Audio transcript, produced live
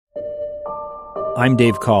I'm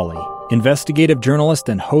Dave Cawley, investigative journalist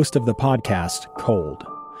and host of the podcast Cold.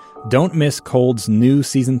 Don't miss Cold's new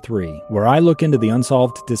Season 3, where I look into the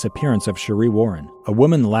unsolved disappearance of Sheree Warren, a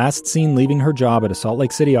woman last seen leaving her job at a Salt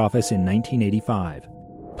Lake City office in 1985.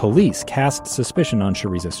 Police cast suspicion on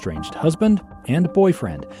Sheree's estranged husband and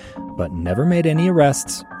boyfriend, but never made any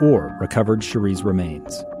arrests or recovered Sheree's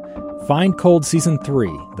remains. Find Cold Season 3,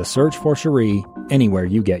 The Search for Sheree, anywhere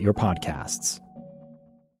you get your podcasts.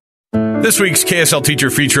 This week's KSL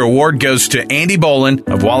Teacher Feature Award goes to Andy Bolin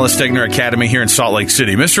of Wallace Stegner Academy here in Salt Lake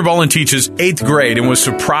City. Mr. Bolin teaches 8th grade and was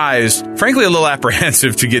surprised, frankly a little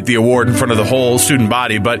apprehensive, to get the award in front of the whole student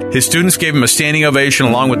body, but his students gave him a standing ovation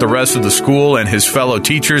along with the rest of the school and his fellow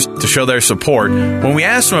teachers to show their support. When we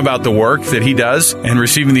asked him about the work that he does and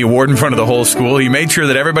receiving the award in front of the whole school, he made sure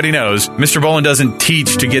that everybody knows Mr. Bolin doesn't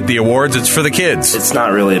teach to get the awards, it's for the kids. It's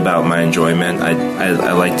not really about my enjoyment.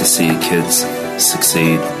 I like to see kids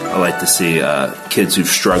succeed. I like to see kids who've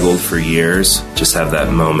struggled for years just have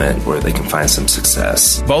that moment where they can find some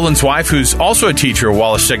success. Bolin's wife, who's also a teacher at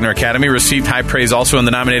Wallace Stegner Academy, received high praise also in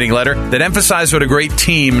the nominating letter that emphasized what a great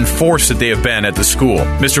team and force that they have been at the school.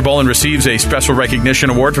 Mr. Bolin receives a special recognition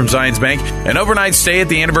award from Zions Bank, an overnight stay at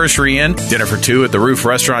the Anniversary Inn, dinner for two at the Roof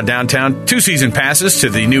Restaurant downtown, 2 season passes to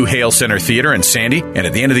the new Hale Center Theater in Sandy, and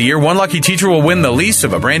at the end of the year, one lucky teacher will win the lease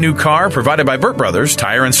of a brand new car provided by Burt Brothers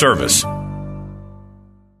Tire and Service.